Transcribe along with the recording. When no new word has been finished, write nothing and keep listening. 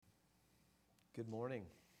Good morning.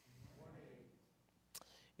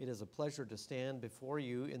 It is a pleasure to stand before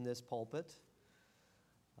you in this pulpit.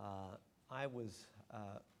 I was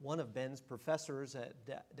one of Ben's professors at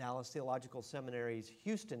Dallas Theological Seminary's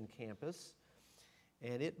Houston campus,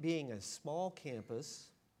 and it being a small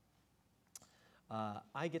campus,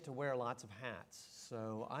 I get to wear lots of hats.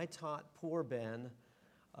 So I taught poor Ben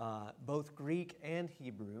both Greek and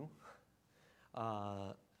Hebrew.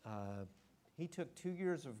 He took 2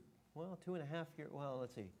 years of 2.5 years,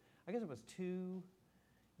 let's see. I guess it was 2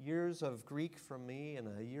 years of Greek from me and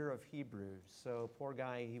a year of Hebrew. So poor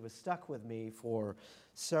guy, he was stuck with me for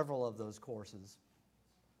several of those courses.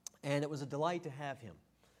 And it was a delight to have him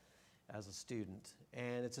as a student.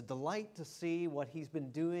 And it's a delight to see what he's been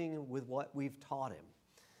doing with what we've taught him.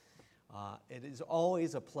 It is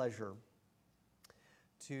always a pleasure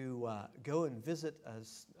to go and visit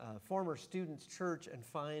a former student's church and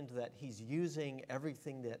find that he's using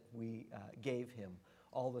everything that we gave him,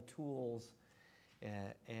 all the tools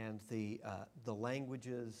and the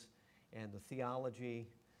languages and the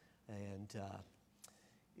theology, and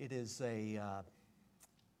it is a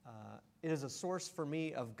source for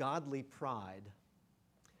me of godly pride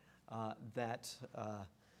that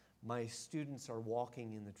my students are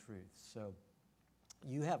walking in the truth. So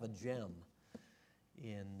you have a gem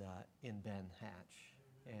in Ben Hatch,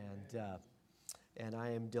 and I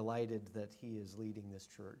am delighted that he is leading this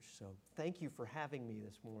church. So thank you for having me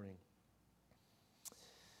this morning.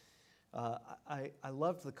 I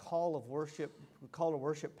loved the call to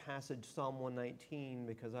worship passage, Psalm 119,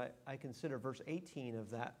 because I consider verse 18 of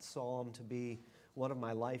that psalm to be one of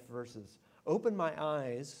my life verses. Open my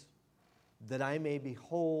eyes that I may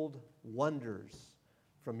behold wonders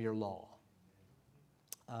from your law.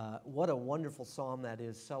 What a wonderful psalm that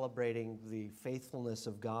is, celebrating the faithfulness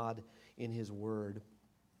of God in His Word.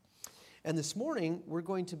 And this morning, we're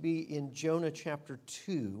going to be in Jonah chapter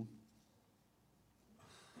 2.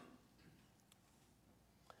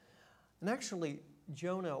 And actually,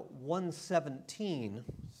 Jonah 1:17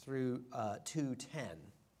 through 2:10.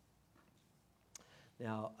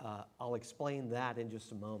 Now, I'll explain that in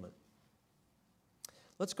just a moment.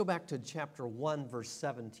 Let's go back to chapter 1, verse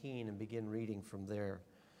 17, and begin reading from there.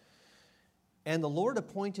 And the Lord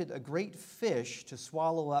appointed a great fish to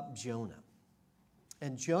swallow up Jonah.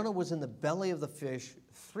 And Jonah was in the belly of the fish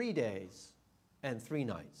 3 days and 3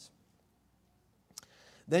 nights.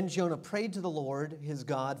 Then Jonah prayed to the Lord his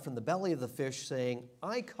God from the belly of the fish, saying,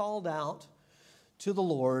 I called out to the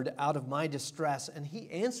Lord out of my distress, and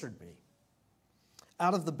He answered me.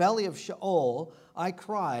 Out of the belly of Sheol I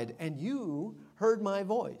cried, and you heard my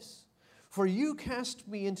voice. For you cast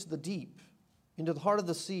me into the deep, into the heart of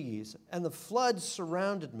the seas, and the floods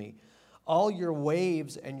surrounded me. All your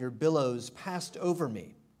waves and your billows passed over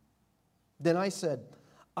me. Then I said,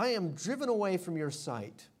 I am driven away from your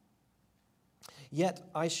sight. Yet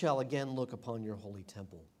I shall again look upon your holy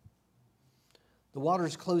temple. The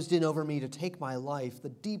waters closed in over me to take my life. The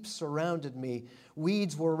deep surrounded me.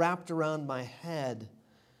 Weeds were wrapped around my head.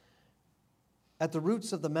 At the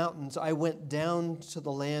roots of the mountains I went down to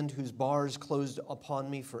the land whose bars closed upon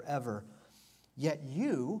me forever. Yet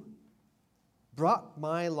you brought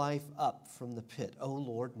my life up from the pit, O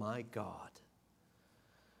Lord my God.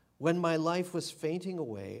 When my life was fainting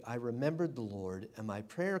away, I remembered the Lord, and my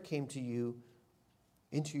prayer came to you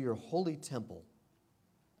into your holy temple.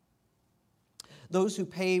 Those who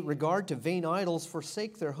pay regard to vain idols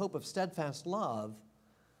forsake their hope of steadfast love.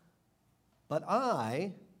 But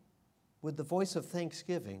I, with the voice of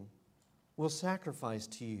thanksgiving, will sacrifice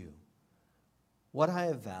to you. What I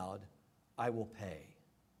have vowed, I will pay.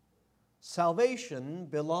 Salvation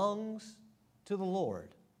belongs to the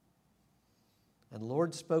Lord. And the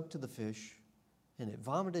Lord spoke to the fish, and it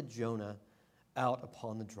vomited Jonah out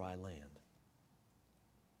upon the dry land.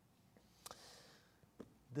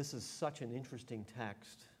 This is such an interesting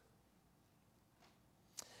text,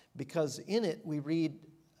 because in it we read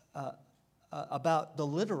about the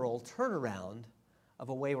literal turnaround of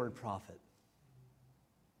a wayward prophet.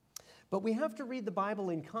 But we have to read the Bible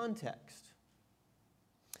in context.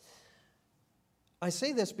 I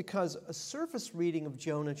say this because a surface reading of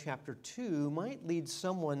Jonah chapter 2 might lead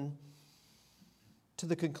someone to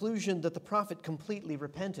the conclusion that the prophet completely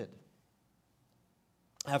repented.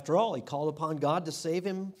 After all, he called upon God to save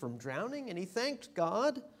him from drowning, and he thanked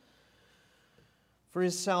God for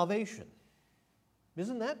his salvation.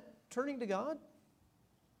 Isn't that turning to God?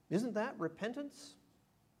 Isn't that repentance?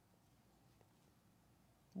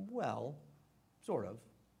 Well, sort of.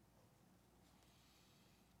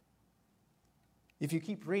 If you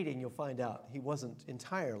keep reading, you'll find out he wasn't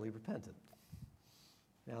entirely repentant.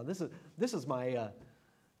 Now, this is my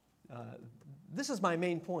this is my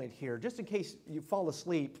main point here, just in case you fall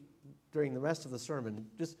asleep during the rest of the sermon.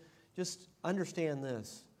 Just understand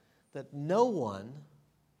this, that no one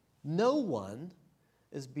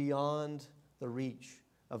is beyond the reach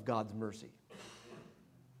of God's mercy.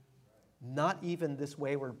 Not even this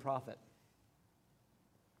wayward prophet.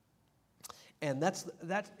 And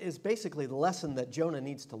that is basically the lesson that Jonah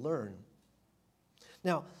needs to learn.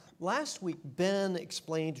 Now, last week, Ben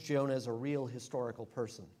explained Jonah as a real historical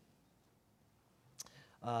person.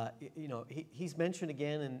 He's mentioned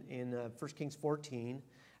again in 1 Kings 14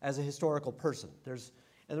 as a historical person.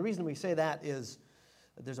 And the reason we say that is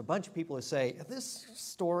there's a bunch of people who say, this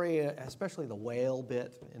story, especially the whale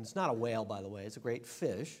bit, and it's not a whale, by the way, it's a great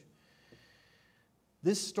fish.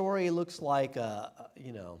 This story looks like a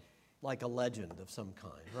legend of some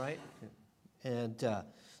kind, right? And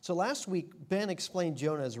so last week, Ben explained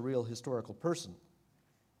Jonah as a real historical person.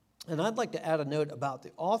 And I'd like to add a note about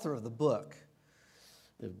the author of the book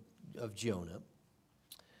of Jonah.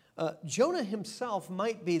 Jonah himself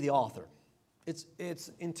might be the author.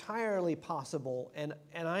 It's entirely possible, and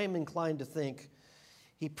I am inclined to think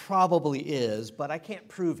he probably is, but I can't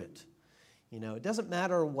prove it. It doesn't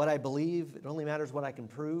matter what I believe, it only matters what I can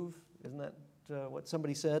prove. Isn't that what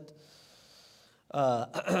somebody said?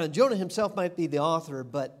 Jonah himself might be the author,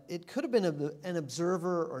 but it could have been an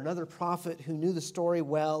observer or another prophet who knew the story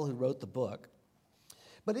well, who wrote the book.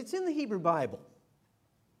 But it's in the Hebrew Bible.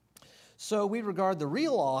 So we regard the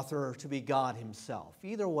real author to be God himself.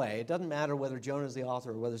 Either way, it doesn't matter whether Jonah is the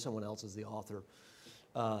author or whether someone else is the author.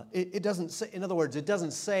 It doesn't say, in other words, it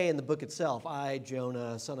doesn't say in the book itself, I,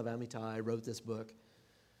 Jonah, son of Amittai, wrote this book.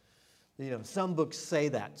 Some books say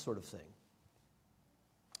that sort of thing.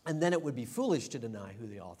 And then it would be foolish to deny who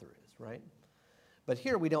the author is, right? But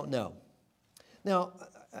here we don't know. Now,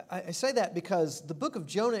 I say that because the book of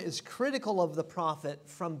Jonah is critical of the prophet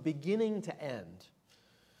from beginning to end.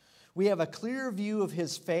 We have a clear view of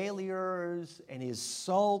his failures and his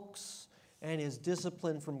sulks and his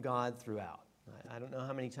discipline from God throughout. I don't know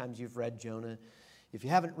how many times you've read Jonah. If you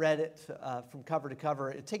haven't read it from cover to cover,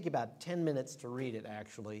 it'll take you about 10 minutes to read it,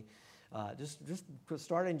 actually. Just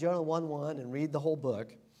start in Jonah 1:1 and read the whole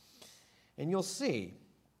book, and you'll see.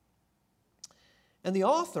 And the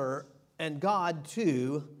author and God,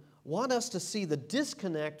 too, want us to see the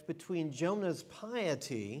disconnect between Jonah's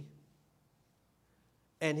piety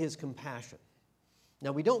and his compassion.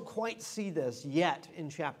 Now, we don't quite see this yet in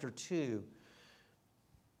chapter 2.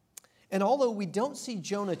 And although we don't see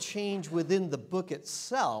Jonah change within the book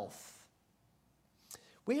itself,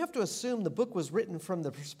 we have to assume the book was written from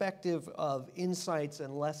the perspective of insights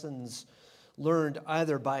and lessons learned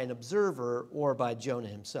either by an observer or by Jonah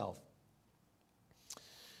himself.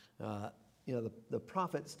 The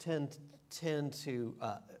prophets tend to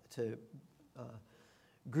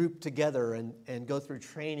group together and go through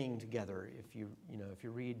training together. If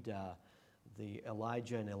you read the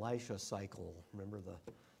Elijah and Elisha cycle, remember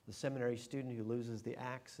the seminary student who loses the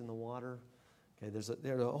axe in the water? Okay, there's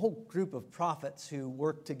a whole group of prophets who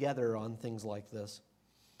work together on things like this.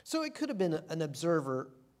 So it could have been an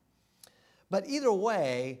observer. But either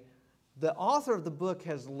way, the author of the book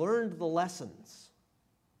has learned the lessons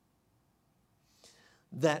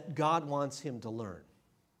that God wants him to learn.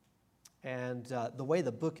 And the way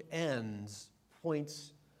the book ends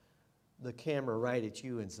points the camera right at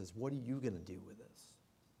you and says, what are you going to do with this?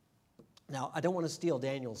 Now, I don't want to steal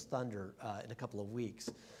Daniel's thunder in a couple of weeks,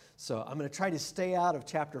 so I'm going to try to stay out of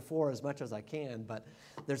chapter 4 as much as I can, but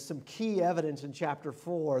there's some key evidence in chapter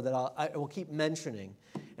 4 that I will keep mentioning.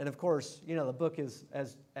 And of course, the book is,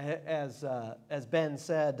 as Ben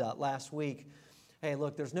said last week, hey,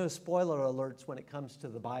 look, there's no spoiler alerts when it comes to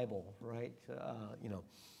the Bible, right?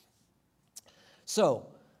 So,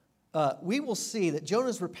 we will see that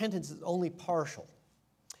Jonah's repentance is only partial.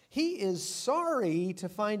 He is sorry to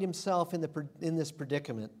find himself in this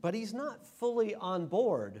predicament, but he's not fully on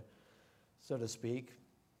board, so to speak.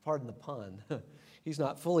 Pardon the pun. He's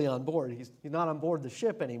not fully on board. He's not on board the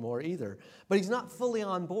ship anymore either. But he's not fully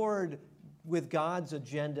on board with God's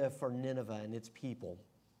agenda for Nineveh and its people.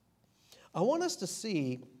 I want us to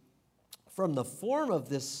see from the form of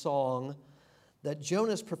this song that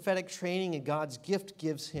Jonah's prophetic training and God's gift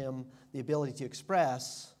gives him the ability to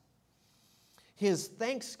express. His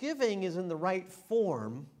thanksgiving is in the right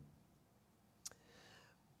form,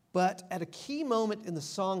 but at a key moment in the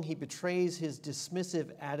song, he betrays his dismissive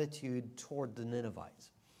attitude toward the Ninevites.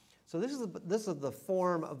 So this is the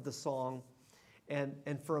form of the song,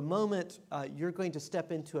 and for a moment, you're going to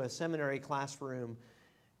step into a seminary classroom,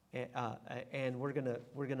 and we're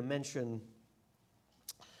going to mention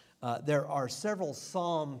there are several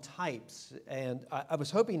psalm types, and I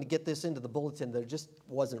was hoping to get this into the bulletin. There just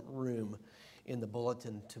wasn't room in the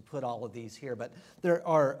bulletin to put all of these here, but there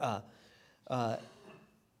are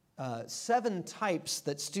 7 types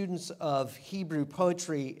that students of Hebrew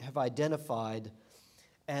poetry have identified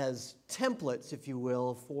as templates, if you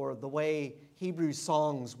will, for the way Hebrew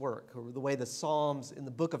songs work, or the way the Psalms in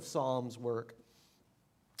the book of Psalms work.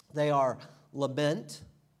 They are lament,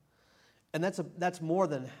 and that's more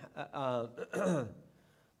than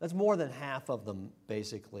that's more than half of them,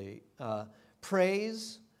 basically.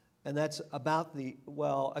 Praise, and that's about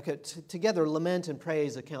together lament and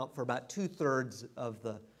praise account for about 2/3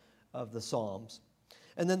 of the Psalms.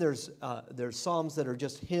 And then there's Psalms that are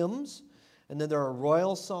just hymns, and then there are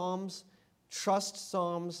royal Psalms, trust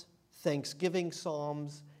Psalms, thanksgiving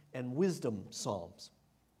Psalms, and wisdom Psalms.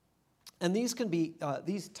 And these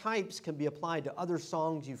types can be applied to other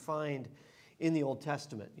songs you find in the Old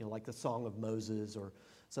Testament, like the Song of Moses or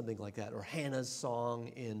something like that, or Hannah's song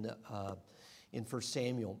in 1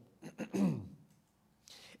 Samuel. And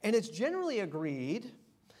it's generally agreed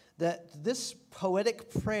that this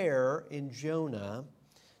poetic prayer in Jonah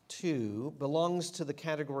 2 belongs to the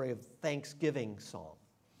category of thanksgiving psalm.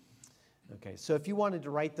 Okay, so if you wanted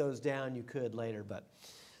to write those down, you could later, but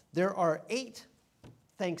there are 8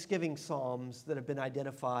 thanksgiving psalms that have been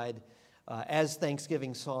identified as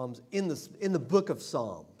thanksgiving psalms in the book of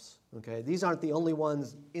Psalms. Okay, these aren't the only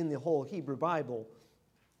ones in the whole Hebrew Bible,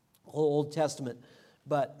 whole Old Testament,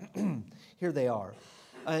 but here they are.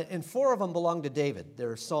 And 4 of them belong to David.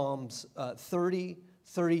 They're Psalms 30,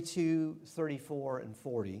 32, 34, and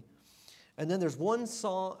 40. And then there's one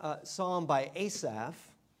psalm by Asaph,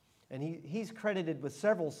 and he's credited with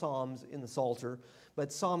several psalms in the Psalter,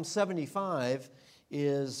 but Psalm 75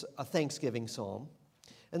 is a thanksgiving psalm.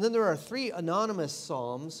 And then there are 3 anonymous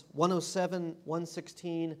psalms, 107,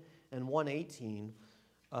 116, and 118.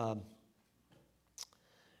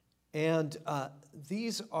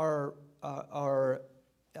 These are a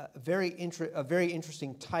very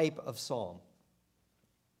interesting type of psalm.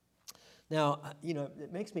 Now,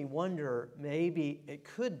 it makes me wonder, maybe it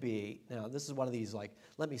could be, now this is one of these,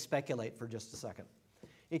 let me speculate for just a second.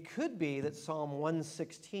 It could be that Psalm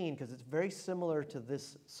 116, because it's very similar to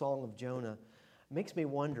this Song of Jonah, makes me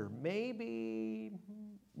wonder, maybe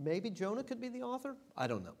Jonah could be the author? I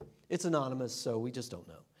don't know. It's anonymous, so we just don't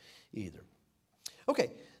know either.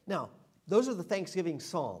 Okay, now, those are the Thanksgiving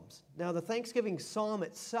Psalms. Now, the Thanksgiving Psalm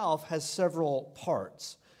itself has several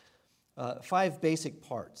parts, 5 basic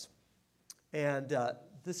parts. And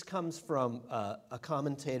this comes from a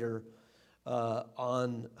commentator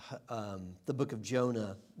on the book of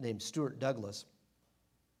Jonah named Stuart Douglas.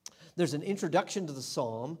 There's an introduction to the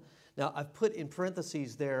psalm. Now, I've put in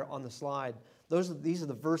parentheses there on the slide. These are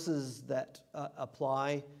the verses that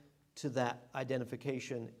apply to that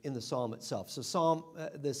identification in the psalm itself. So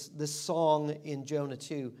this song in Jonah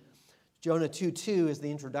 2, Jonah 2:2 is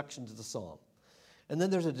the introduction to the psalm. And then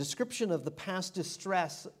there's a description of the past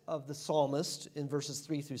distress of the psalmist in verses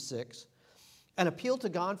 3 through 6, an appeal to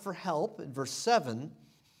God for help in verse 7,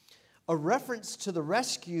 a reference to the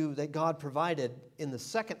rescue that God provided in the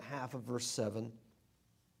second half of verse 7,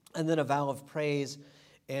 and then a vow of praise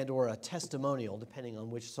and or a testimonial, depending on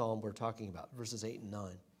which psalm we're talking about, verses 8 and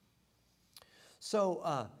 9.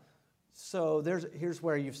 So here's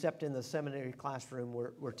where you've stepped in the seminary classroom.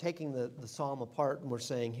 We're taking the psalm apart and we're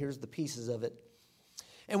saying, here's the pieces of it.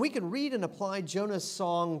 And we can read and apply Jonah's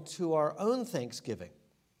song to our own thanksgiving.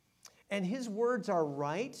 And his words are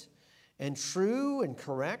right and true and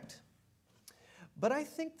correct. But I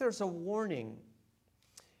think there's a warning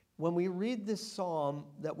when we read this psalm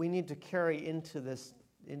that we need to carry into this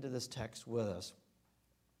text with us.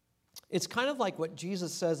 It's kind of like what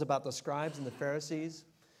Jesus says about the scribes and the Pharisees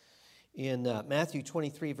in Matthew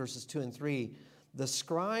 23, verses 2 and 3. The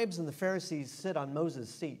scribes and the Pharisees sit on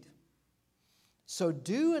Moses' seat. So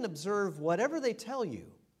do and observe whatever they tell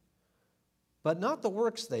you, but not the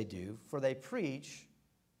works they do, for they preach,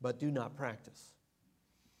 but do not practice.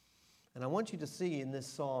 And I want you to see in this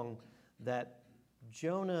song that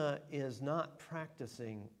Jonah is not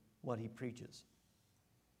practicing what he preaches.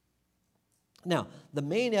 Now, the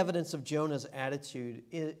main evidence of Jonah's attitude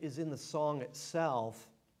is in the song itself,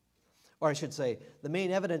 or I should say, the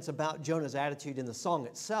main evidence about Jonah's attitude in the song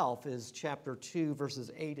itself is chapter 2,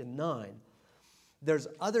 verses 8 and 9. There's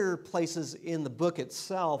other places in the book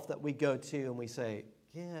itself that we go to and we say,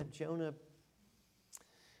 yeah, Jonah,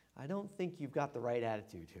 I don't think you've got the right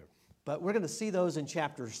attitude here. But we're going to see those in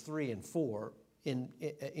chapters 3 and 4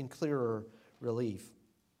 in clearer relief.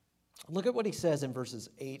 Look at what he says in verses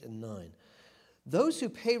 8 and 9. Those who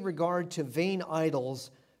pay regard to vain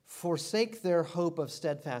idols forsake their hope of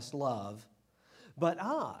steadfast love, but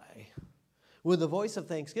I, with the voice of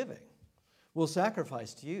thanksgiving, will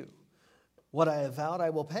sacrifice to you. What I have vowed I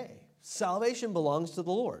will pay. Salvation belongs to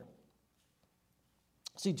the Lord.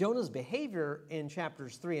 See, Jonah's behavior in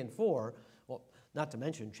chapters 3 and 4, well, not to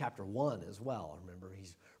mention chapter 1 as well. Remember,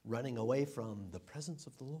 he's running away from the presence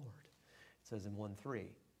of the Lord. It says in 1:3.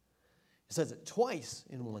 It says it twice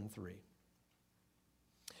in 1:3.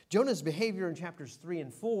 Jonah's behavior in chapters 3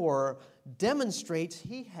 and 4 demonstrates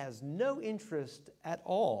he has no interest at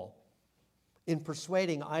all in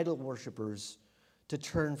persuading idol worshipers to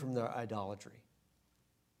turn from their idolatry.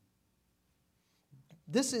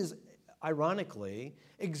 This is, ironically,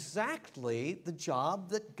 exactly the job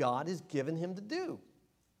that God has given him to do.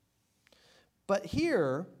 But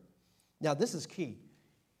here, now this is key.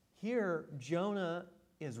 Here, Jonah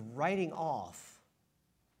is writing off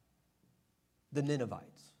the Ninevites.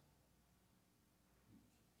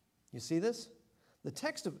 You see this? The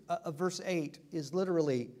text of verse 8 is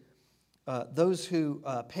literally those who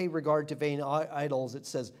pay regard to vain idols. It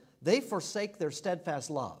says, they forsake their steadfast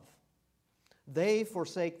love. They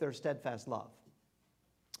forsake their steadfast love.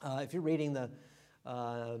 If you're reading the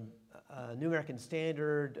New American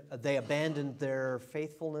Standard, they abandoned their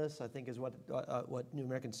faithfulness, I think is what New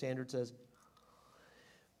American Standard says.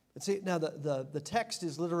 And see, now the text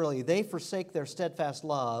is literally, they forsake their steadfast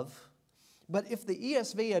love. But if the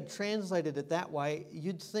ESV had translated it that way,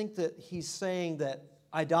 you'd think that he's saying that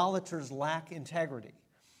idolaters lack integrity.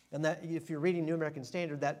 And that if you're reading New American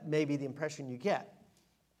Standard, that may be the impression you get.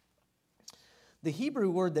 The Hebrew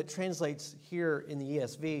word that translates here in the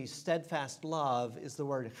ESV, steadfast love, is the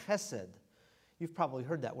word chesed. You've probably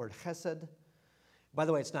heard that word, chesed. By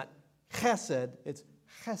the way, it's not chesed, it's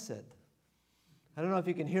chesed. I don't know if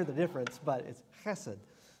you can hear the difference, but it's chesed.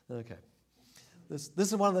 Okay. This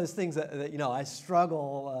is one of those things that I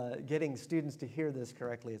struggle getting students to hear this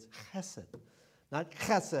correctly. It's chesed. Not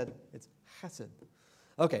chesed, it's chesed.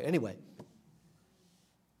 Okay, anyway.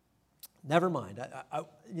 Never mind.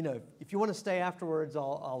 If you want to stay afterwards,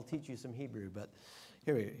 I'll teach you some Hebrew, but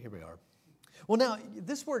here we are. Well, now,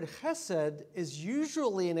 this word chesed is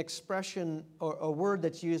usually an expression or a word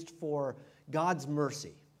that's used for God's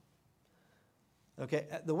mercy. Okay,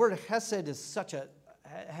 the word chesed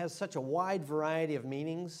has such a wide variety of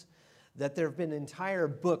meanings that there have been entire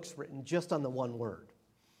books written just on the one word.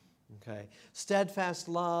 Okay, steadfast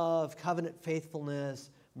love, covenant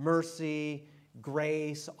faithfulness, mercy,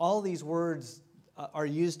 grace, all these words are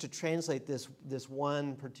used to translate this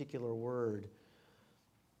one particular word.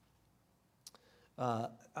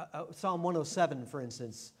 Psalm 107, for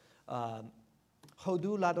instance,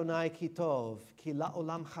 Hodu l'Adonai ki tov, ki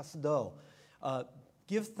la'olam chasdo.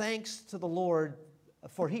 Give thanks to the Lord,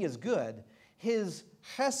 for he is good. His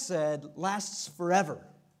chesed lasts forever.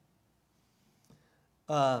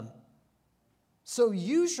 So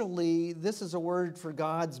usually this is a word for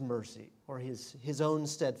God's mercy or his own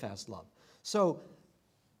steadfast love. So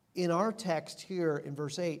in our text here in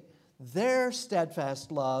verse 8, their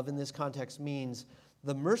steadfast love in this context means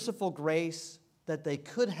the merciful grace that they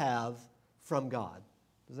could have from God.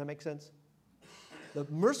 Does that make sense? The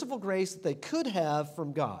merciful grace that they could have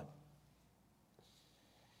from God.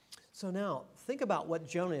 So now, think about what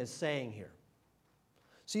Jonah is saying here.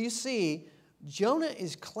 So you see, Jonah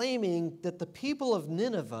is claiming that the people of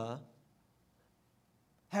Nineveh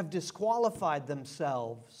have disqualified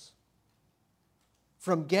themselves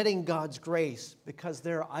from getting God's grace because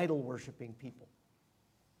they're idol-worshiping people.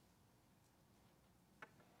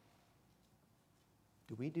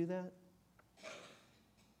 Do we do that?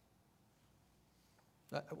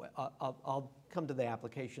 I'll come to the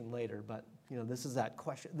application later, but this is that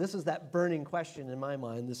question. This is that burning question in my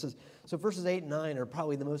mind. So verses 8 and 9 are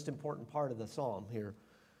probably the most important part of the psalm here.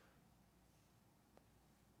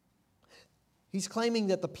 He's claiming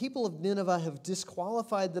that the people of Nineveh have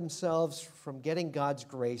disqualified themselves from getting God's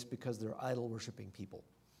grace because they're idol-worshiping people.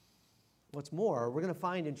 What's more, we're going to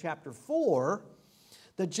find in chapter 4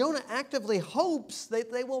 that Jonah actively hopes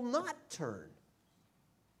that they will not turn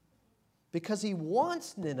because he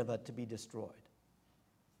wants Nineveh to be destroyed.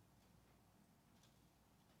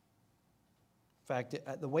 In fact,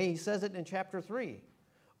 the way he says it in chapter 3,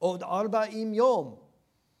 Od arba'im yom,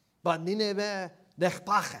 ba'Nineveh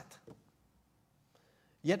nechpachet.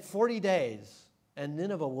 Yet 40 days, and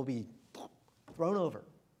Nineveh will be thrown over,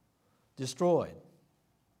 destroyed.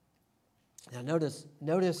 Now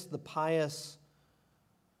notice the pious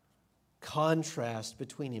contrast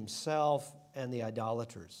between himself and the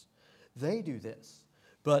idolaters. They do this,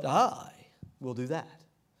 but I will do that.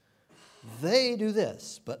 They do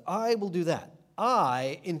this, but I will do that.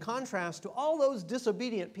 I, in contrast to all those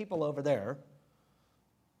disobedient people over there,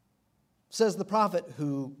 says the prophet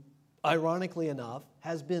who, ironically enough,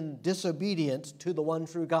 has been disobedient to the one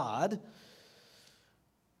true God.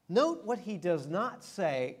 Note what he does not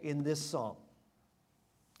say in this song.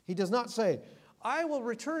 He does not say, I will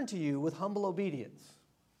return to you with humble obedience.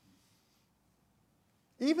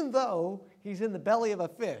 Even though he's in the belly of a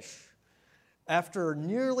fish after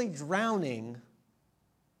nearly drowning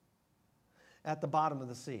at the bottom of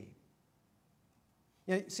the sea.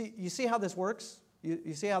 You see how this works?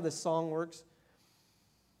 You see how this song works?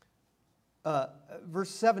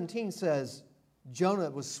 Verse 17 says,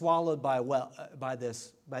 Jonah was swallowed by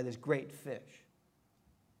this great fish.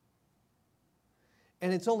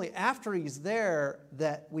 And it's only after he's there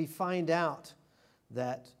that we find out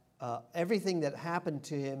that everything that happened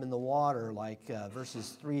to him in the water, like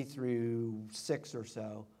verses 3 through 6 or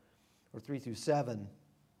so, or 3 through 7,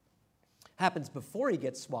 happens before he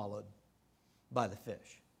gets swallowed by the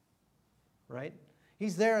fish, right?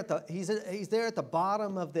 He's there at the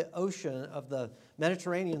bottom of the ocean, of the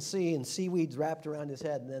Mediterranean Sea, and seaweed's wrapped around his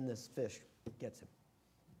head, and then this fish gets him.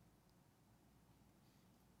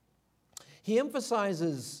 He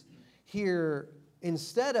emphasizes here,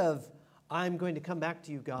 instead of, I'm going to come back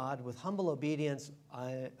to you, God, with humble obedience,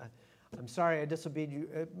 I'm sorry I disobeyed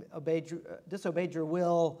your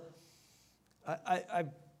will,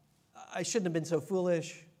 I shouldn't have been so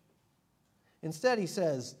foolish. Instead, he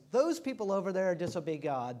says, those people over there disobey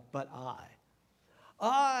God, but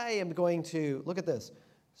I am going to, look at this,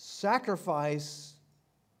 sacrifice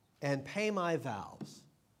and pay my vows.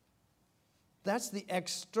 That's the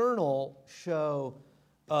external show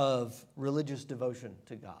of religious devotion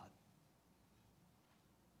to God.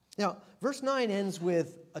 Now, verse 9 ends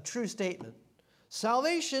with a true statement.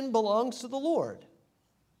 Salvation belongs to the Lord.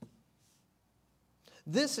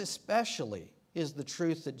 This especially is the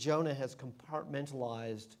truth that Jonah has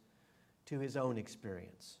compartmentalized to his own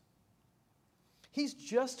experience. He's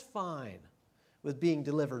just fine with being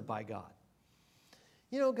delivered by God.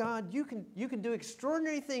 You know, God, you can do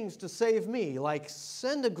extraordinary things to save me, like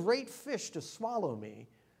send a great fish to swallow me.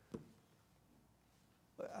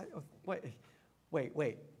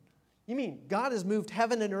 Wait. You mean God has moved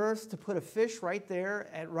heaven and earth to put a fish right there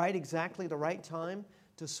at exactly the right time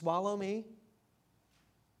to swallow me?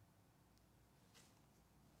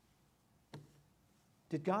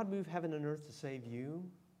 Did God move heaven and earth to save you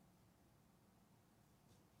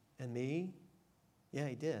and me? Yeah,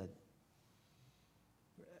 he did.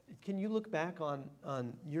 Can you look back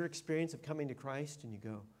on your experience of coming to Christ and you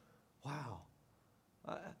go, wow,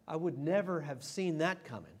 I would never have seen that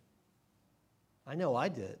coming. I know I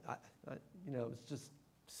did. It's just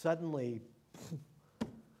suddenly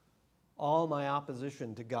all my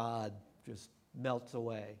opposition to God just melts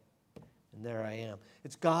away. And there I am.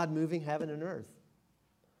 It's God moving heaven and earth.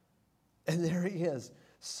 And there he is,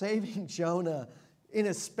 saving Jonah in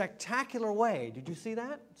a spectacular way. Did you see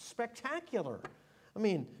that? Spectacular. I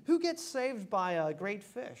mean, who gets saved by a great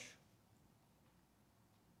fish?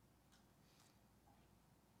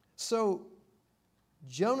 So,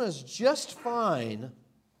 Jonah's just fine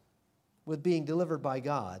with being delivered by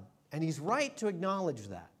God, and he's right to acknowledge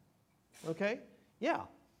that. Okay? Yeah.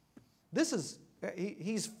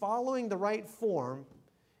 He's following the right form.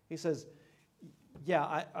 He says,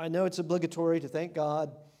 yeah, I know it's obligatory to thank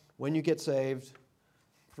God when you get saved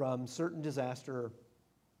from certain disaster.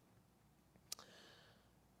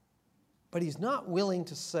 But he's not willing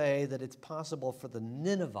to say that it's possible for the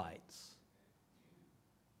Ninevites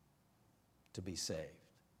to be saved.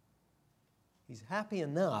 He's happy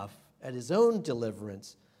enough at his own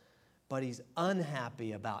deliverance, but he's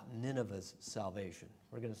unhappy about Nineveh's salvation.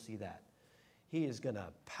 We're going to see that. He is going to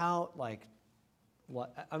pout like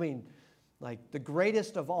the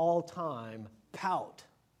greatest of all time pout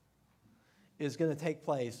is going to take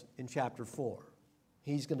place in chapter 4.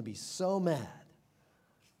 He's going to be so mad.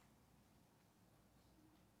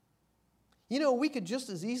 You know, we could just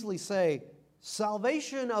as easily say,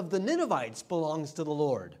 salvation of the Ninevites belongs to the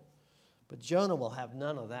Lord. But Jonah will have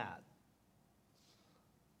none of that.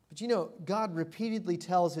 But you know, God repeatedly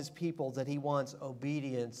tells his people that he wants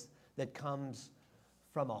obedience that comes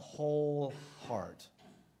from a whole heart.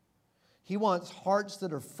 He wants hearts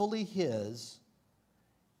that are fully his.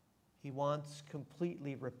 He wants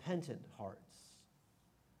completely repentant hearts.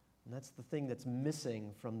 And that's the thing that's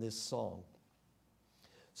missing from this song.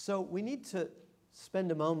 So we need to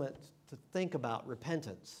spend a moment to think about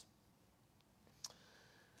repentance.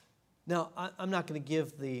 Now, I'm not going to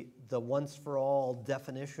give the once-for-all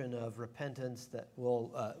definition of repentance that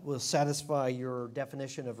will satisfy your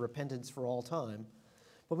definition of repentance for all time.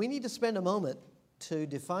 But we need to spend a moment to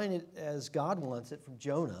define it as God wants it from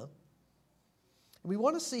Jonah. We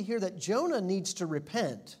want to see here that Jonah needs to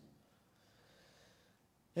repent.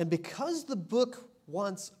 And because the book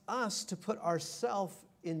wants us to put ourselves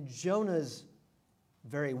in Jonah's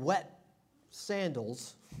very wet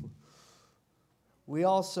sandals, we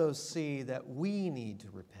also see that we need to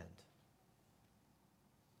repent.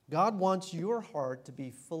 God wants your heart to be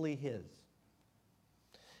fully His.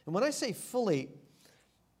 And when I say fully,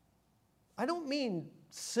 I don't mean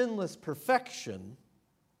sinless perfection.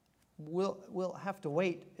 We'll have to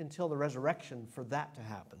wait until the resurrection for that to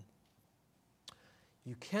happen.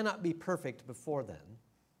 You cannot be perfect before then.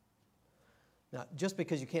 Now, just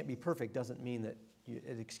because you can't be perfect doesn't mean that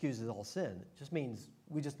it excuses all sin. It just means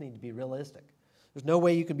we just need to be realistic. There's no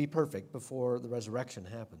way you can be perfect before the resurrection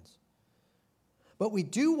happens. But we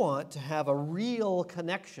do want to have a real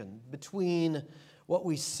connection between what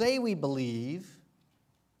we say we believe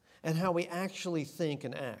and how we actually think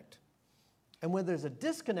and act. And when there's a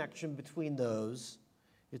disconnection between those,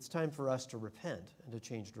 it's time for us to repent and to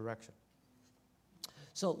change direction.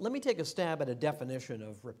 So let me take a stab at a definition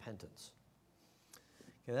of repentance.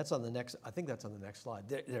 Okay, that's on the next, I think that's on the next slide.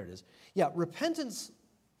 There it is. Yeah, repentance.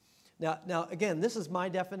 Now again, this is my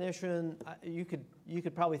definition. You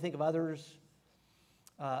could probably think of others,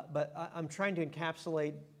 but I'm trying to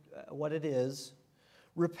encapsulate what it is.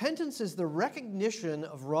 Repentance is the recognition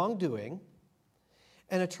of wrongdoing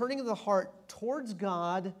and a turning of the heart towards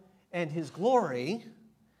God and His glory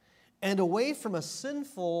and away from a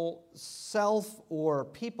sinful self or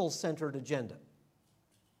people-centered agenda.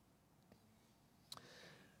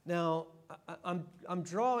 Now, I'm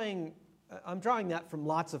drawing that from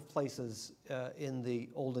lots of places in the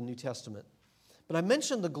Old and New Testament. But I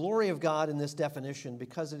mentioned the glory of God in this definition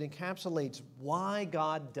because it encapsulates why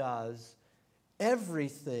God does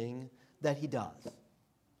everything that He does.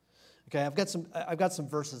 Okay, I've got some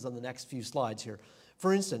verses on the next few slides here.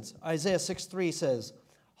 For instance, Isaiah 6:3 says,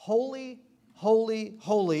 "Holy, holy,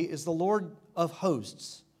 holy is the Lord of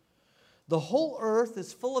hosts. The whole earth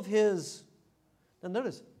is full of His..." Now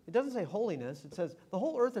notice, it doesn't say holiness. It says the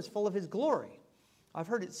whole earth is full of His glory. I've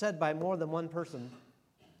heard it said by more than one person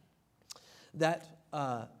that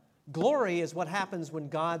glory is what happens when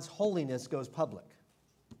God's holiness goes public.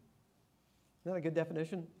 Isn't that a good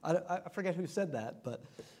definition? I forget who said that, but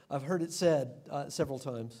I've heard it said several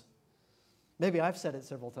times. Maybe I've said it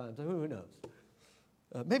several times. Who knows?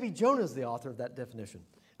 Maybe Jonah's the author of that definition.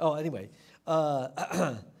 Oh, anyway.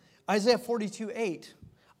 Isaiah 42:8.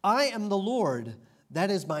 "I am the Lord,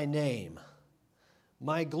 that is my name.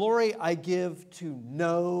 My glory I give to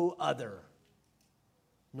no other,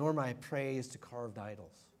 nor my praise to carved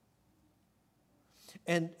idols."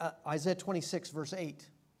 And Isaiah 26, verse 8.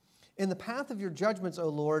 "In the path of your judgments, O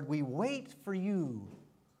Lord, we wait for you."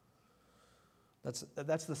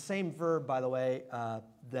 That's the same verb, by the way,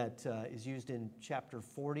 that is used in chapter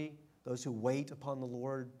 40. Those who wait upon the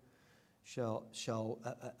Lord shall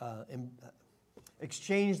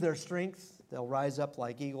exchange their strength. They'll rise up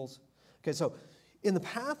like eagles. Okay, so in the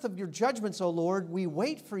path of your judgments, O Lord, we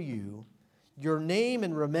wait for you. Your name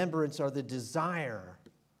and remembrance are the desire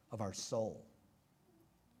of our soul.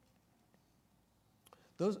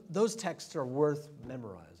 Those texts are worth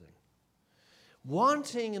memorizing.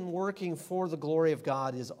 Wanting and working for the glory of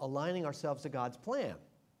God is aligning ourselves to God's plan.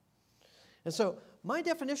 And so my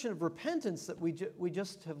definition of repentance that we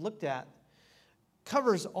just have looked at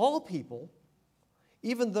covers all people,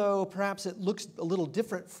 even though perhaps it looks a little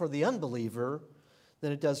different for the unbeliever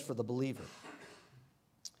than it does for the believer.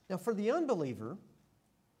 Now, for the unbeliever,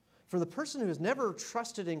 for the person who has never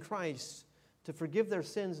trusted in Christ to forgive their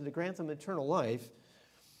sins and to grant them eternal life,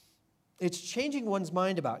 it's changing one's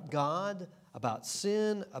mind about God, about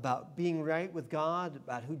sin, about being right with God,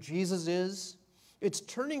 about who Jesus is. It's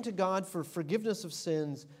turning to God for forgiveness of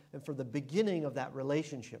sins and for the beginning of that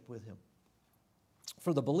relationship with Him.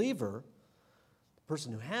 For the believer, the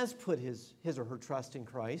person who has put his or her trust in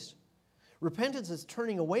Christ, repentance is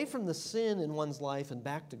turning away from the sin in one's life and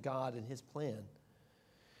back to God and His plan.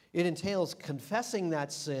 It entails confessing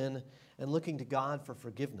that sin and looking to God for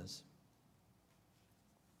forgiveness.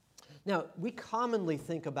 Now, we commonly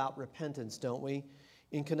think about repentance, don't we,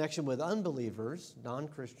 in connection with unbelievers,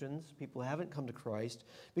 non-Christians, people who haven't come to Christ,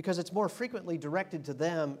 because it's more frequently directed to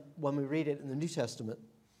them when we read it in the New Testament.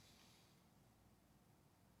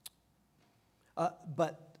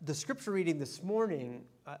 But the scripture reading this morning,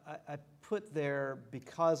 I put there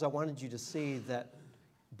because I wanted you to see that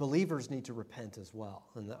believers need to repent as well.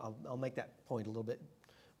 And I'll make that point a little bit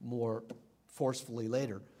more forcefully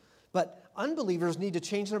later. But unbelievers need to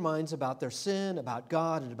change their minds about their sin, about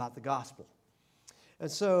God, and about the gospel.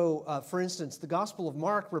 And so, for instance, the Gospel of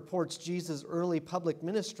Mark reports Jesus' early public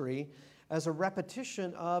ministry as a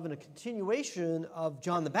repetition of and a continuation of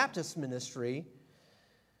John the Baptist's ministry.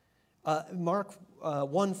 Mark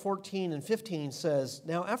 1:14 and 15 says,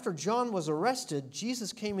 "Now after John was arrested,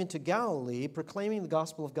 Jesus came into Galilee, proclaiming the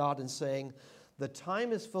gospel of God and saying, 'The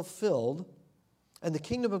time is fulfilled, and the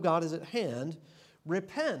kingdom of God is at hand.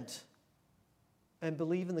 Repent and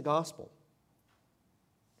believe in the gospel.'"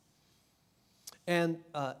 And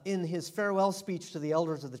in his farewell speech to the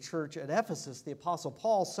elders of the church at Ephesus, the Apostle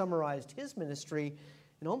Paul summarized his ministry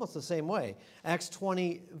in almost the same way. Acts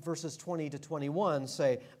 20, verses 20 to 21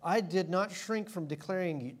 say, "I did not shrink from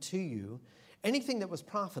declaring to you anything that was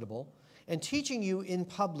profitable, and teaching you in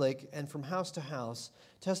public and from house to house,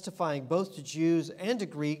 testifying both to Jews and to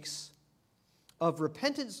Greeks of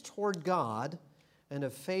repentance toward God and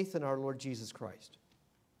of faith in our Lord Jesus Christ."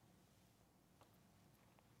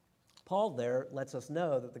 Paul there lets us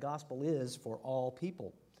know that the gospel is for all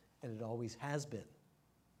people, and it always has been.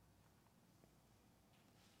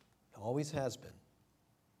 It always has been.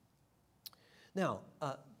 Now,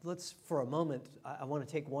 let's, for a moment, I want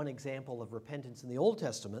to take one example of repentance in the Old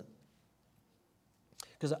Testament,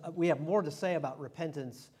 because we have more to say about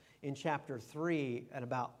repentance in chapter 3 and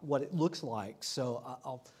about what it looks like. So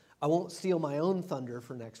I won't steal my own thunder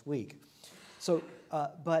for next week. So,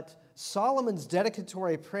 but Solomon's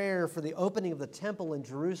dedicatory prayer for the opening of the temple in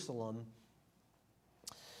Jerusalem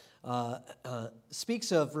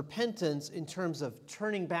speaks of repentance in terms of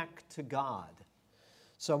turning back to God.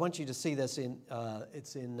 So I want you to see this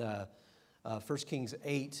it's in 1 Kings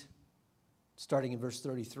 8, starting in verse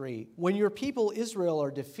 33. "When your people Israel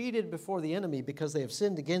are defeated before the enemy because they have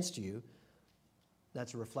sinned against you,"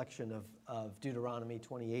 that's a reflection of Deuteronomy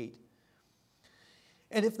 28.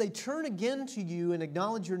 "And if they turn again to you and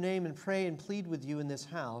acknowledge your name and pray and plead with you in this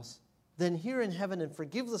house, then hear in heaven and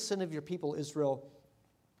forgive the sin of your people Israel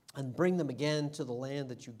and bring them again to the land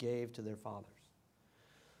that you gave to their fathers."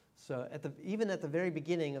 So even at the very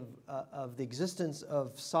beginning of the existence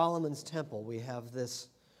of Solomon's temple, we have this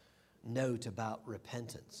note about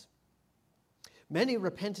repentance. Many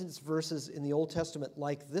repentance verses in the Old Testament,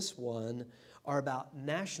 like this one, are about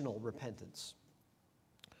national repentance,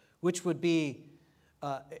 which would be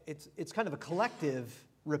it's kind of a collective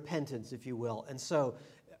repentance, if you will. And so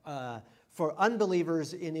for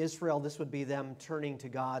unbelievers in Israel, this would be them turning to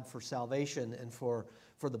God for salvation. And for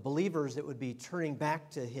the believers, it would be turning back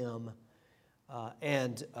to Him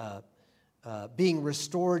and being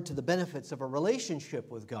restored to the benefits of a relationship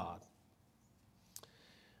with God.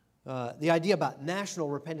 The idea about national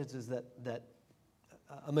repentance is that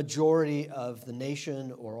a majority of the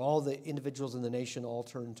nation or all the individuals in the nation all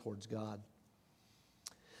turn towards God.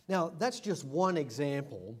 Now, that's just one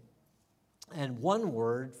example and one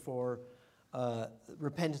word for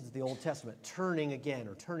repentance in the Old Testament, turning again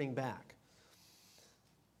or turning back.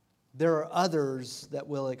 There are others that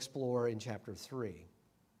we'll explore in chapter 3.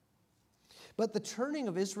 But the turning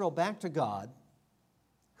of Israel back to God,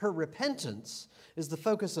 her repentance, is the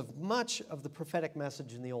focus of much of the prophetic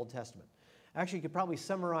message in the Old Testament. Actually, you could probably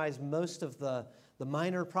summarize most of the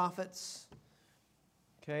minor prophets.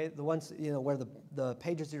 Okay, the ones where the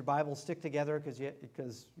pages of your Bible stick together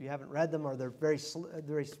because you haven't read them, or they're very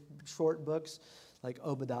short books like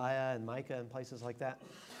Obadiah and Micah and places like that.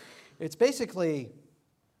 It's basically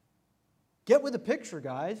get with the picture,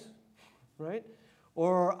 guys, right?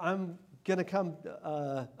 Or I'm gonna come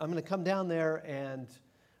down there and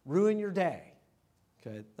ruin your day.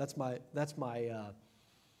 Okay, that's my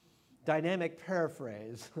dynamic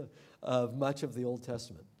paraphrase of much of the Old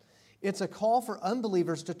Testament. It's a call for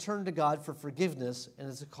unbelievers to turn to God for forgiveness, and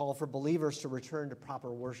it's a call for believers to return to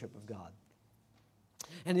proper worship of God.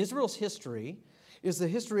 And Israel's history is the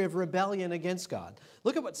history of rebellion against God.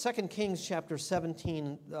 Look at what 2 Kings chapter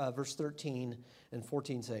 17, verse 13 and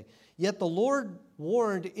 14 say. "Yet the Lord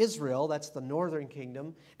warned Israel," that's the northern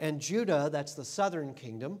kingdom, "and Judah," that's the southern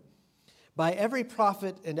kingdom, "by every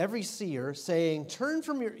prophet and every seer, saying, 'Turn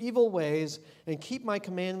from your evil ways and keep my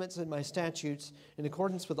commandments and my statutes in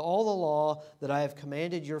accordance with all the law that I have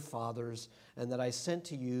commanded your fathers and that I sent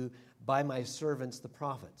to you by my servants the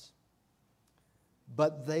prophets.'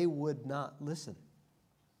 But they would not listen.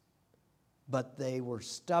 But they were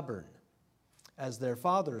stubborn, as their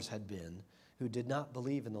fathers had been, who did not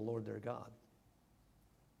believe in the Lord their God."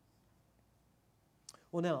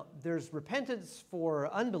 Well, now, there's repentance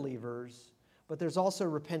for unbelievers, but there's also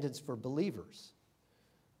repentance for believers.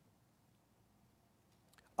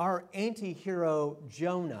 Our anti-hero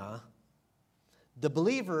Jonah, the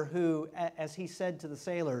believer who, as he said to the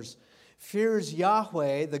sailors, fears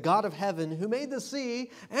Yahweh, the God of heaven, who made the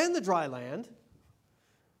sea and the dry land,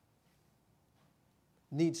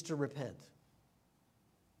 needs to repent.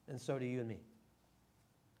 And so do you and me.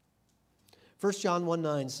 1 John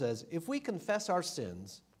 1:9 says, if we confess our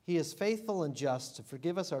sins, he is faithful and just to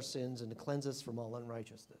forgive us our sins and to cleanse us from all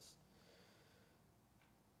unrighteousness.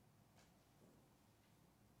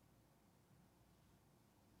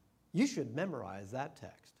 You should memorize that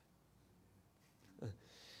text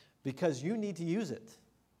because you need to use it.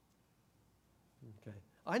 Okay,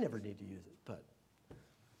 I never need to use it, but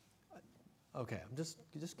okay, I'm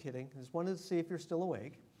just kidding. I just wanted to see if you're still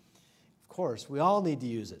awake. Of course, we all need to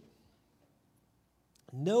use it.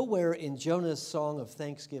 Nowhere in Jonah's song of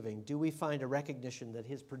thanksgiving do we find a recognition that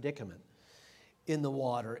his predicament in the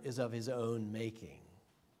water is of his own making.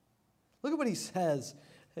 Look at what he says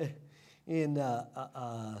in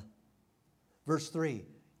verse 3.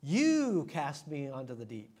 You cast me onto the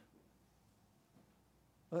deep.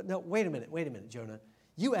 No, wait a minute, Jonah.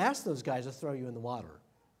 You asked those guys to throw you in the water,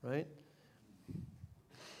 right?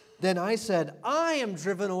 Then I said, I am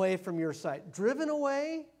driven away from your sight. Driven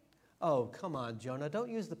away? Oh, come on, Jonah. Don't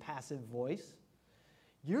use the passive voice.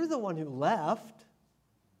 You're the one who left.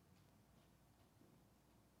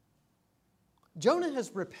 Jonah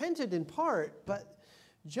has repented in part, but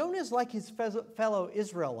Jonah is like his fellow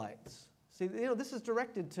Israelites. See, this is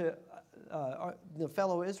directed to the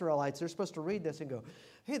fellow Israelites. They're supposed to read this and go,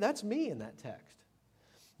 hey, that's me in that text.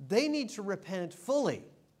 They need to repent fully.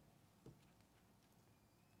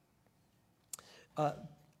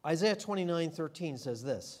 Isaiah 29:13 says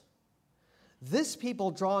this. This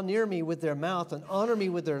people draw near me with their mouth and honor me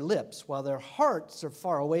with their lips, while their hearts are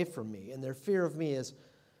far away from me, and their fear of me is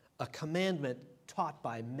a commandment taught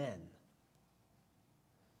by men.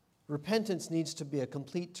 Repentance needs to be a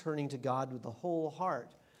complete turning to God with the whole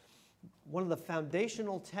heart. One of the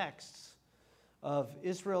foundational texts of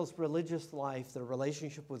Israel's religious life, their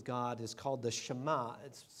relationship with God, is called the Shema.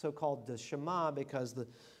 It's so-called the Shema because the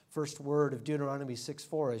first word of Deuteronomy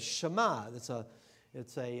 6:4 is Shema. It's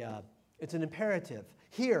an imperative.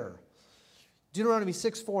 Hear. Deuteronomy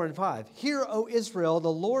 6:4 and 5. Hear, O Israel,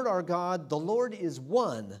 the Lord our God, the Lord is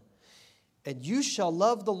one. And you shall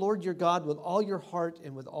love the Lord your God with all your heart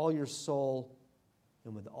and with all your soul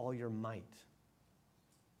and with all your might.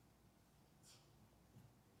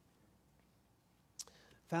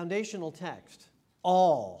 Foundational text.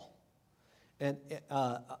 All. And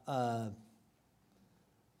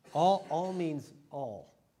all means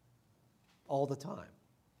all. All the time.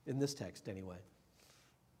 In this text, anyway.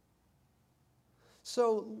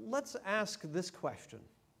 So let's ask this question.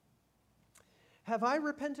 Have I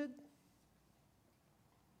repented?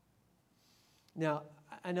 Now,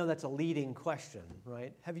 I know that's a leading question,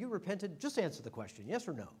 right? Have you repented? Just answer the question, yes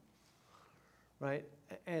or no. Right?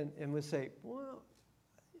 And we say, well,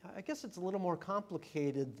 I guess it's a little more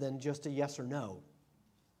complicated than just a yes or no.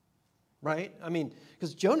 Right? I mean,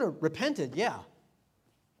 because Jonah repented, yeah.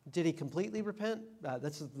 Did he completely repent?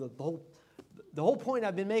 That's the whole point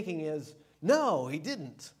I've been making is, no, he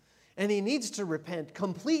didn't. And he needs to repent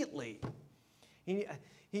completely. He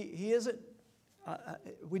isn't,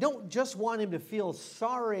 we don't just want him to feel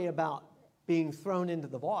sorry about being thrown into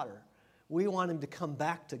the water. We want him to come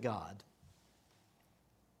back to God.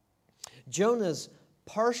 Jonah's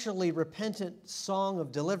partially repentant song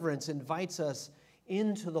of deliverance invites us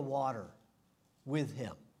into the water with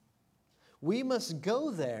him. We must go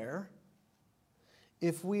there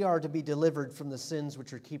if we are to be delivered from the sins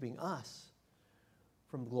which are keeping us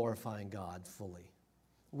from glorifying God fully.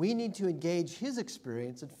 We need to engage his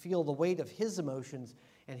experience and feel the weight of his emotions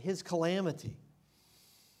and his calamity.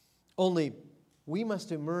 Only we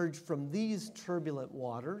must emerge from these turbulent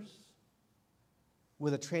waters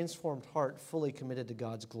with a transformed heart fully committed to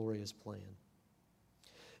God's glorious plan.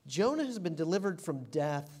 Jonah has been delivered from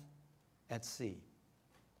death at sea.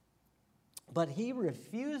 But he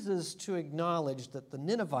refuses to acknowledge that the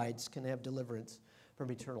Ninevites can have deliverance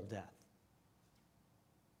from eternal death.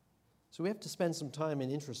 So we have to spend some time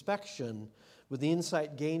in introspection with the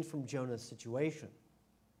insight gained from Jonah's situation.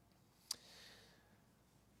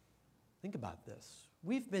 Think about this.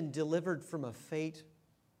 We've been delivered from a fate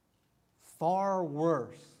far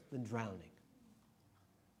worse than drowning.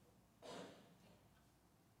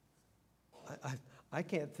 I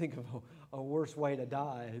can't think of a worse way to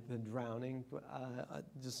die than drowning.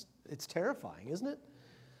 It's terrifying, isn't it?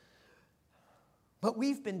 But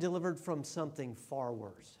we've been delivered from something far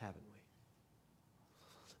worse, haven't we?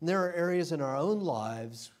 And there are areas in our own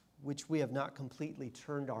lives which we have not completely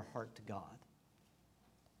turned our heart to God.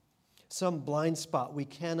 Some blind spot we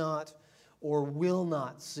cannot or will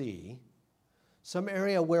not see. Some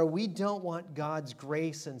area where we don't want God's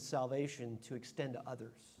grace and salvation to extend to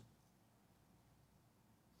others.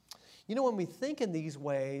 You know, when we think in these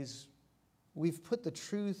ways, we've put the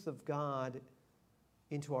truth of God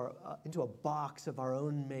into a box of our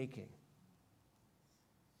own making.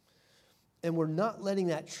 And we're not letting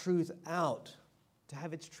that truth out to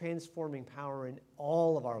have its transforming power in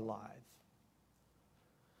all of our lives,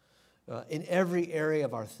 in every area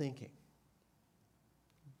of our thinking.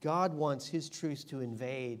 God wants His truth to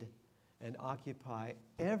invade and occupy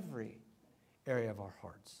every area of our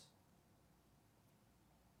hearts.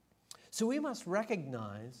 So we must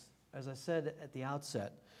recognize, as I said at the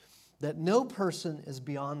outset, that no person is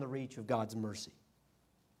beyond the reach of God's mercy.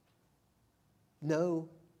 No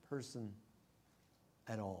person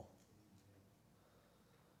at all.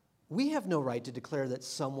 We have no right to declare that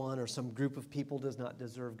someone or some group of people does not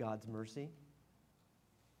deserve God's mercy.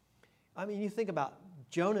 I mean, you think about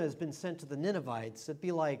Jonah has been sent to the Ninevites. It'd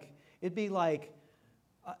be like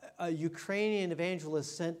a Ukrainian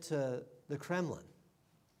evangelist sent to the Kremlin.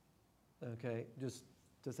 Okay, just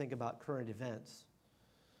to think about current events.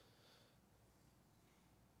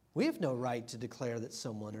 We have no right to declare that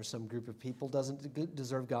someone or some group of people doesn't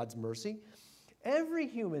deserve God's mercy. Every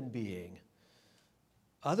human being,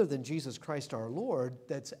 other than Jesus Christ our Lord,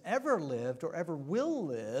 that's ever lived or ever will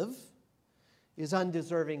live, is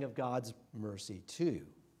undeserving of God's mercy too.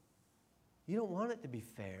 You don't want it to be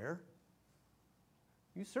fair.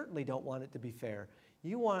 You certainly don't want it to be fair.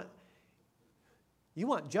 You want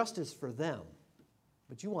justice for them,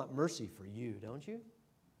 but you want mercy for you, don't you?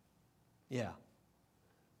 Yeah.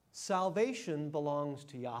 Salvation belongs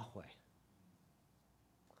to Yahweh.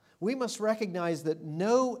 We must recognize that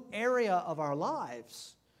no area of our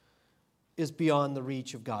lives is beyond the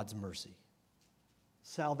reach of God's mercy.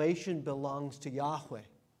 Salvation belongs to Yahweh.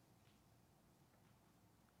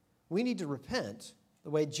 We need to repent the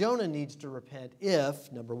way Jonah needs to repent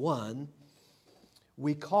if, number one,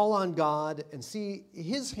 we call on God and see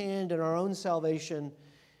His hand in our own salvation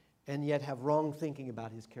and yet have wrong thinking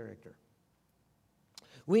about His character.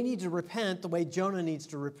 We need to repent the way Jonah needs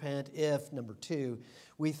to repent if, number two,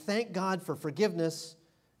 we thank God for forgiveness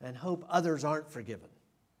and hope others aren't forgiven.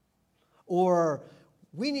 Or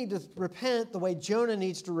we need to repent the way Jonah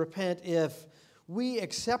needs to repent if we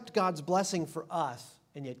accept God's blessing for us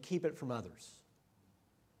and yet keep it from others.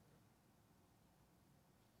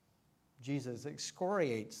 Jesus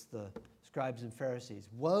excoriates the scribes and Pharisees.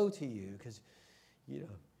 Woe to you, because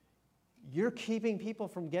you're keeping people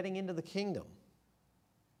from getting into the kingdom.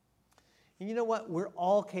 And you know what? We're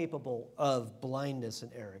all capable of blindness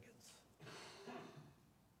and arrogance.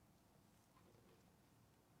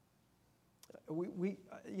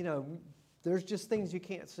 There's just things you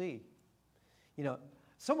can't see.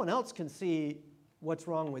 Someone else can see what's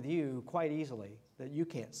wrong with you quite easily that you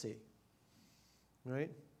can't see,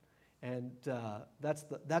 right? And that's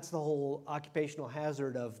the whole occupational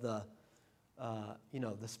hazard of the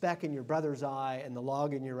speck in your brother's eye and the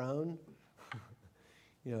log in your own.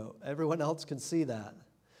 Everyone else can see that.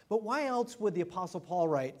 But why else would the Apostle Paul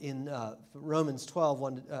write in Romans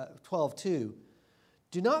 12:2?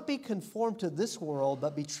 Do not be conformed to this world,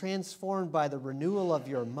 but be transformed by the renewal of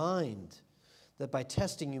your mind, that by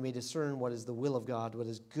testing you may discern what is the will of God, what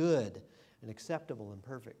is good and acceptable and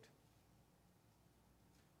perfect.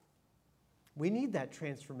 We need that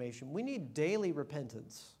transformation. We need daily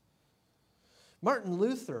repentance. Martin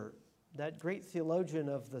Luther, that great theologian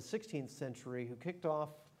of the 16th century who kicked off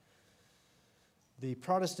the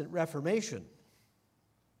Protestant Reformation,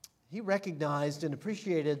 he recognized and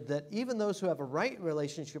appreciated that even those who have a right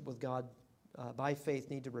relationship with God by faith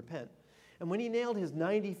need to repent. And when he nailed his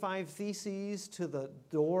 95 Theses to the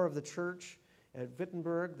door of the church at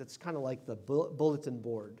Wittenberg, that's kind of like the bulletin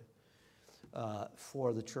board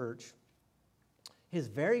for the church, his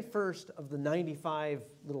very first of the 95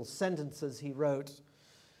 little sentences he wrote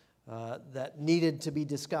that needed to be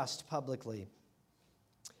discussed publicly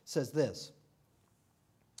says this: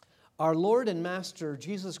 Our Lord and Master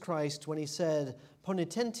Jesus Christ, when he said,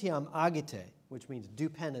 Ponitentiam agite, which means do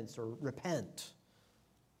penance or repent,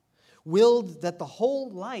 willed that the whole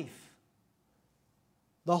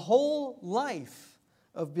life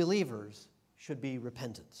of believers should be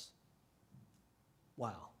repentance.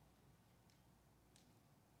 Wow.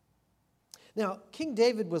 Now, King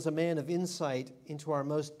David was a man of insight into our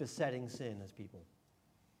most besetting sin as people.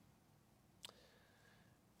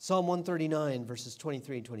 Psalm 139, verses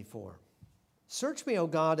 23 and 24. Search me, O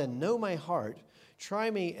God, and know my heart.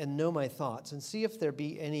 Try me and know my thoughts, and see if there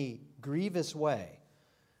be any grievous way,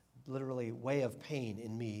 literally way of pain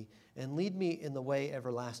in me, and lead me in the way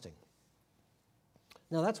everlasting.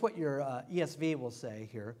 Now, that's what your ESV will say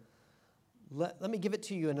here. Let me give it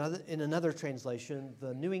to you in another translation.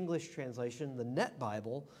 The New English translation, the Net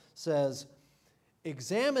Bible, says,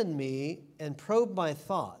 "Examine me and probe my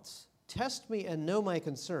thoughts. Test me and know my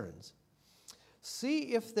concerns.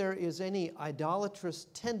 See if there is any idolatrous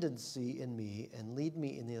tendency in me and lead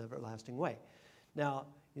me in the everlasting way." Now,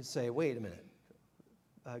 you'd say, wait a minute.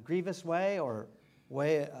 A grievous way or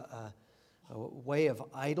a way of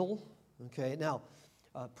idol? Okay, now,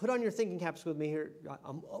 put on your thinking caps with me here.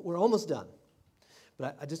 We're almost done.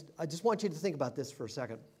 But I just want you to think about this for a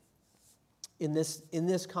second. In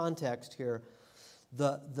this context here,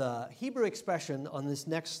 the Hebrew expression on this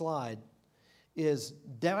next slide is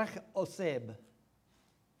derech oseb,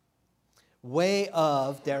 way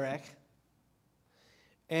of derech.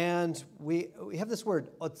 And we have this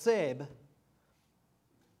word otseb,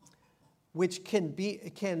 which can be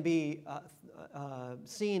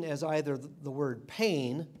seen as either the word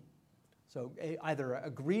pain, so either a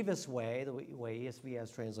grievous way, the way ESV has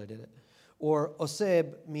translated it, or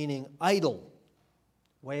oseb, meaning idol,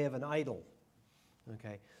 way of an idol.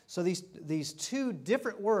 Okay, so these two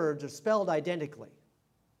different words are spelled identically.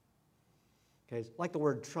 Okay, it's like the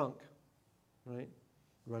word trunk, right?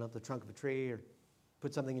 Run up the trunk of a tree or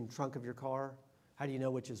put something in the trunk of your car. How do you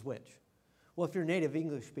know which is which? Well, if you're a native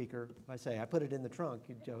English speaker, if I say, I put it in the trunk,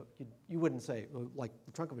 you wouldn't say, like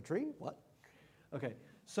the trunk of a tree? What? Okay,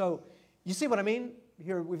 so you see what I mean?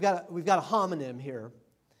 Here we've got a homonym here.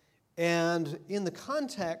 And in the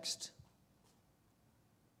context,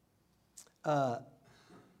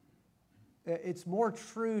 it's more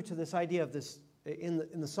true to this idea of this,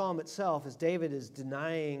 in the psalm itself, as David is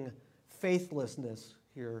denying faithlessness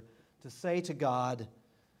here, to say to God,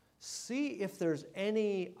 see if there's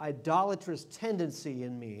any idolatrous tendency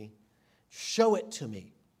in me, show it to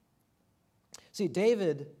me. See,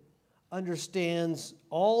 David understands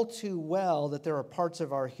all too well that there are parts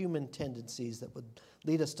of our human tendencies that would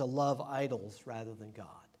lead us to love idols rather than God.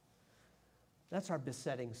 That's our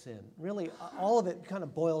besetting sin. Really, all of it kind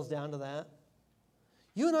of boils down to that.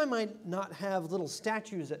 You and I might not have little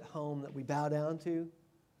statues at home that we bow down to,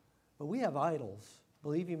 but we have idols,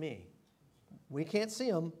 believe you me. We can't see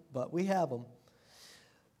them, but we have them.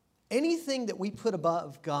 Anything that we put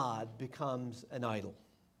above God becomes an idol.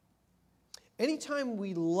 Anytime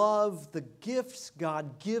we love the gifts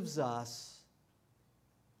God gives us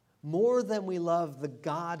more than we love the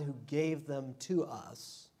God who gave them to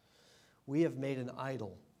us, we have made an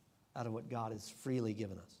idol out of what God has freely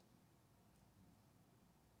given us.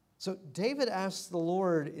 So David asks the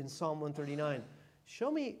Lord in Psalm 139, show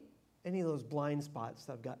me any of those blind spots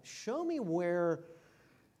that I've got. Show me where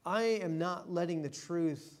I am not letting the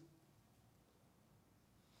truth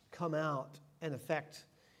come out and affect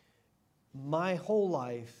my whole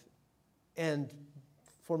life, and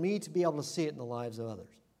for me to be able to see it in the lives of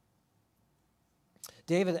others.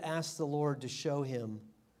 David asked the Lord to show him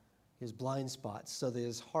his blind spots so that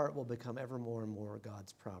his heart will become ever more and more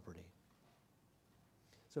God's property.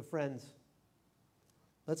 So friends,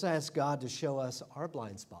 let's ask God to show us our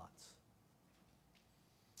blind spots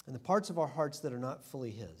and the parts of our hearts that are not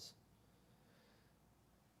fully His.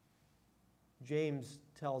 James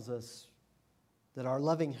tells us that our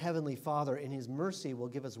loving Heavenly Father in His mercy will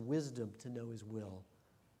give us wisdom to know His will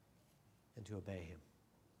and to obey Him.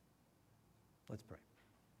 Let's pray.